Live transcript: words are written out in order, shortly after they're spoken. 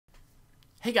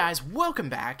Hey guys, welcome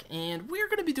back, and we're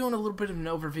going to be doing a little bit of an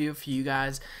overview for you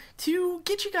guys to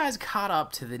get you guys caught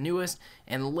up to the newest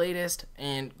and latest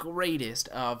and greatest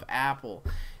of Apple.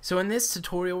 So in this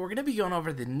tutorial, we're going to be going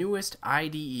over the newest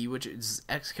IDE, which is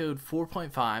Xcode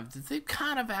 4.5. They've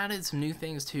kind of added some new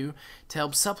things to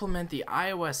help supplement the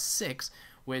iOS 6,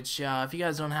 which if you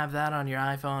guys don't have that on your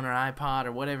iPhone or iPod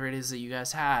or whatever it is that you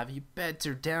guys have, you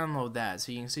better download that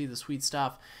so you can see the sweet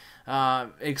stuff.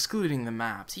 Excluding the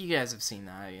maps. You guys have seen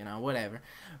that, you know, whatever.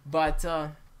 But,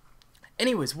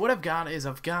 anyways, what I've got is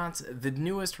I've got the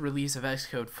newest release of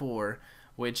Xcode 4,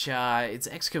 which, it's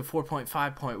Xcode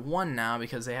 4.5.1 now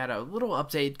because they had a little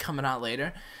update coming out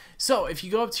later. So, if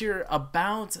you go up to your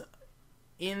About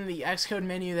in the Xcode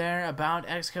menu there, About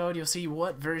Xcode, you'll see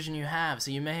what version you have.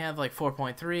 So you may have like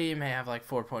 4.3, you may have like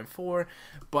 4.4,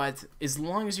 but as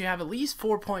long as you have at least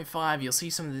 4.5, you'll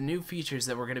see some of the new features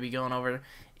that we're going to be going over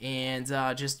and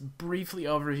just briefly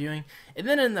overviewing. And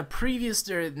then in the previous,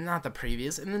 or not the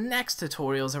previous, in the next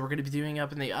tutorials that we're going to be doing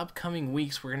up in the upcoming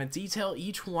weeks, we're going to detail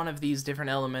each one of these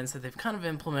different elements that they've kind of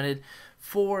implemented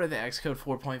for the Xcode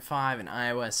 4.5 and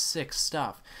iOS 6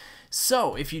 stuff.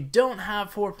 So, if you don't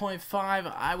have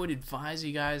 4.5, I would advise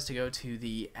you guys to go to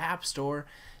the App Store,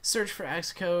 search for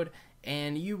Xcode,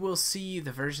 and you will see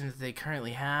the version that they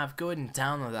currently have. Go ahead and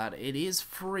download that. It is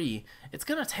free. It's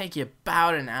going to take you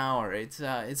about an hour. It's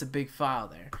a big file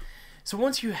there. So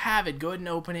once you have it, go ahead and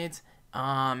open it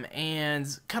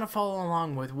and kind of follow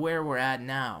along with where we're at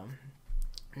now.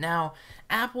 Now,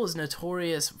 Apple is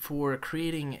notorious for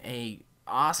creating a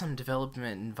awesome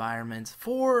development environment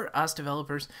for us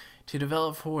developers to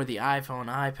develop for the iPhone,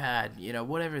 iPad, you know,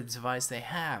 whatever device they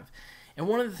have. And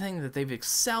one of the things that they've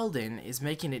excelled in is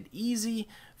making it easy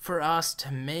for us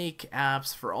to make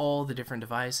apps for all the different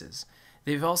devices.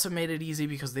 They've also made it easy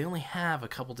because they only have a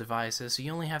couple devices, so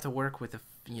you only have to work with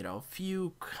a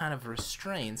few kind of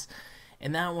restraints.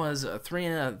 And that was a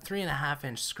 3.5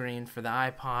 inch screen for the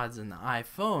iPods and the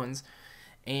iPhones,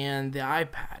 and the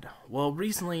iPad. Well,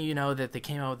 recently you know that they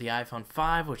came out with the iPhone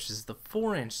 5, which is the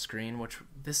 4-inch screen, which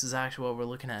this is actually what we're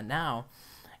looking at now,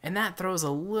 and that throws a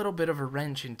little bit of a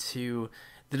wrench into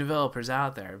the developers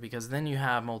out there, because then you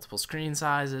have multiple screen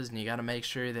sizes and you got to make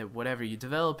sure that whatever you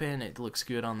develop in, it looks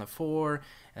good on the 4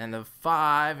 and the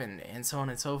 5 and so on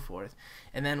and so forth.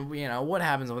 And then, you know, what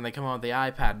happens when they come out with the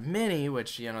iPad mini,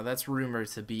 which, you know, that's rumored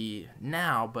to be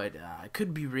now, but it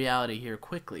could be reality here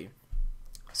quickly.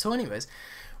 So anyways,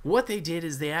 what they did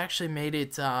is they actually made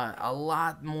it a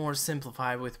lot more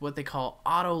simplified with what they call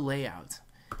auto layout.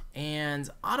 And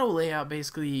auto layout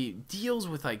basically deals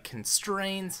with like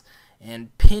constraints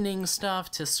and pinning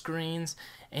stuff to screens.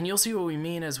 And you'll see what we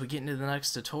mean as we get into the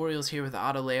next tutorials here with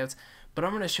auto layouts. But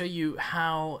I'm going to show you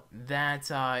how that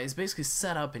is basically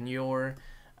set up in your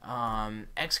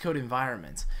Xcode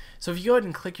environment. So if you go ahead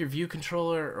and click your view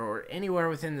controller or anywhere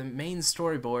within the main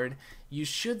storyboard, you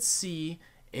should see,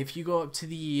 if you go up to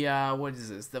the,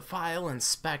 the file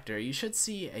inspector, you should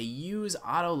see a use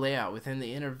auto layout within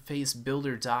the interface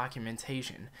builder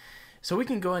documentation. So we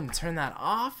can go ahead and turn that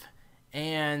off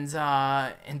and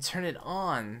turn it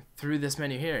on through this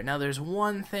menu here. Now there's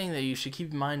one thing that you should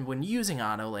keep in mind when using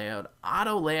auto layout.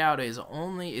 Auto layout is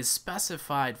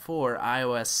specified for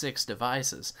iOS 6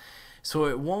 devices. So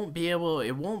it won't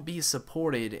be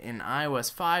supported in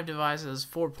iOS 5 devices,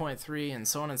 4.3, and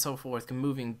so on and so forth,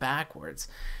 moving backwards.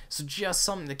 So just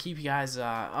something to keep you guys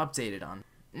updated on.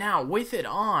 Now, with it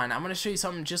on, I'm going to show you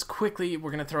something just quickly. We're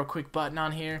going to throw a quick button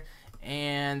on here,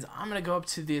 and I'm going to go up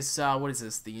to this, what is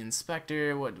this, the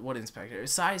inspector, what inspector?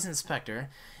 Size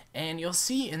inspector. And you'll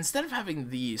see, instead of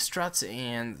having the struts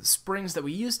and springs that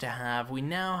we used to have, we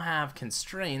now have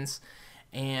constraints.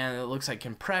 And it looks like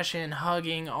compression,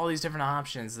 hugging, all these different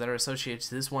options that are associated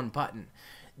to this one button.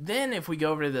 Then if we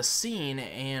go over to the scene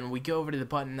and we go over to the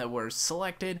button that we're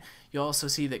selected, you'll also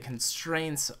see that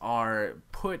constraints are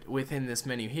put within this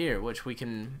menu here, which we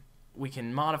can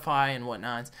modify and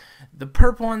whatnot. The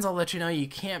purple ones, I'll let you know, you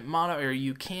can't modify or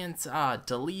you can't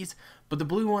delete, but the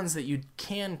blue ones that you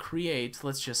can create,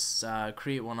 let's just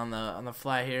create one on the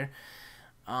fly here.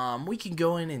 We can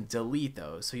go in and delete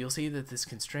those. So you'll see that this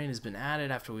constraint has been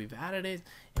added after we've added it,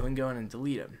 and we can go in and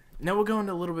delete it. Now we'll go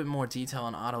into a little bit more detail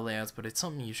on auto layouts, but it's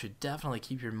something you should definitely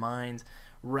keep your mind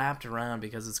wrapped around,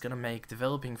 because it's going to make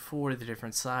developing for the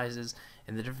different sizes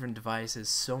and the different devices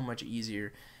so much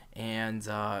easier and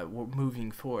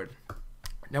moving forward.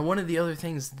 Now one of the other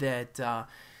things that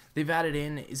they've added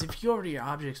in is, if you go over to your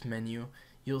objects menu,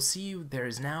 you'll see there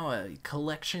is now a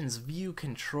collections view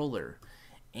controller.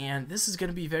 And this is going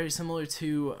to be very similar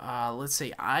to, let's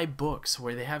say, iBooks,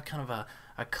 where they have kind of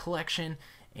a collection,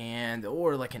 and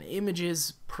or like an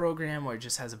images program where it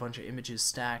just has a bunch of images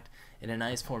stacked in a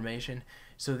nice formation.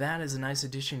 So that is a nice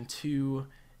addition to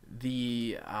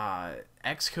the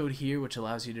Xcode here, which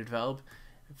allows you to develop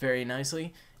very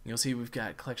nicely. You'll see we've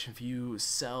got collection view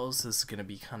cells. This is going to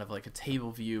be kind of like a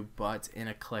table view, but in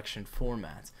a collection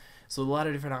format. So a lot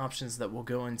of different options that we'll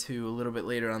go into a little bit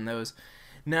later on those.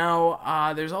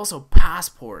 Now, there's also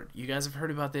Passport. You guys have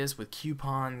heard about this with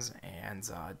coupons and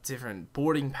different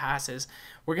boarding passes.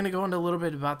 We're going to go into a little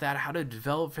bit about that, how to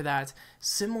develop for that,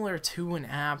 similar to an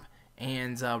app,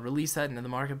 and release that into the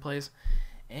marketplace.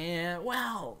 And,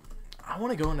 well, I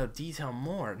want to go into detail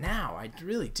more now. I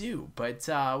really do. But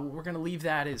we're going to leave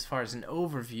that as far as an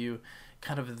overview,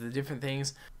 kind of the different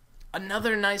things.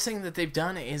 Another nice thing that they've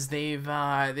done is they've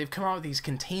come out with these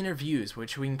container views,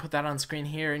 which we can put that on screen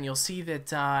here, and you'll see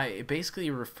that it basically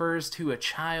refers to a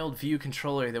child view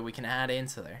controller that we can add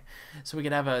into there. So we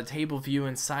could have a table view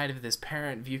inside of this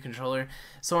parent view controller,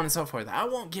 so on and so forth. I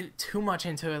won't get too much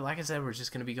into it. Like I said, we're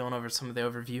just going to be going over some of the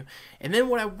overview. And then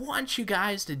what I want you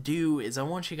guys to do is I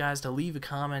want you guys to leave a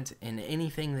comment in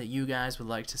anything that you guys would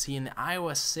like to see in the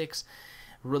iOS 6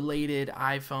 related,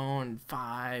 iPhone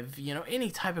 5, you know, any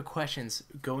type of questions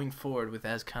going forward with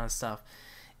that kind of stuff.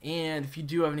 And if you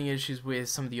do have any issues with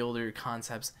some of the older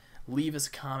concepts, leave us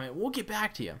a comment. We'll get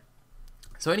back to you.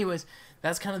 So anyways,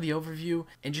 that's kind of the overview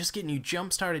and just getting you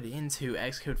jump started into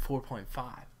Xcode 4.5.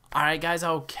 Alright guys,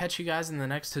 I'll catch you guys in the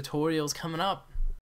next tutorials coming up.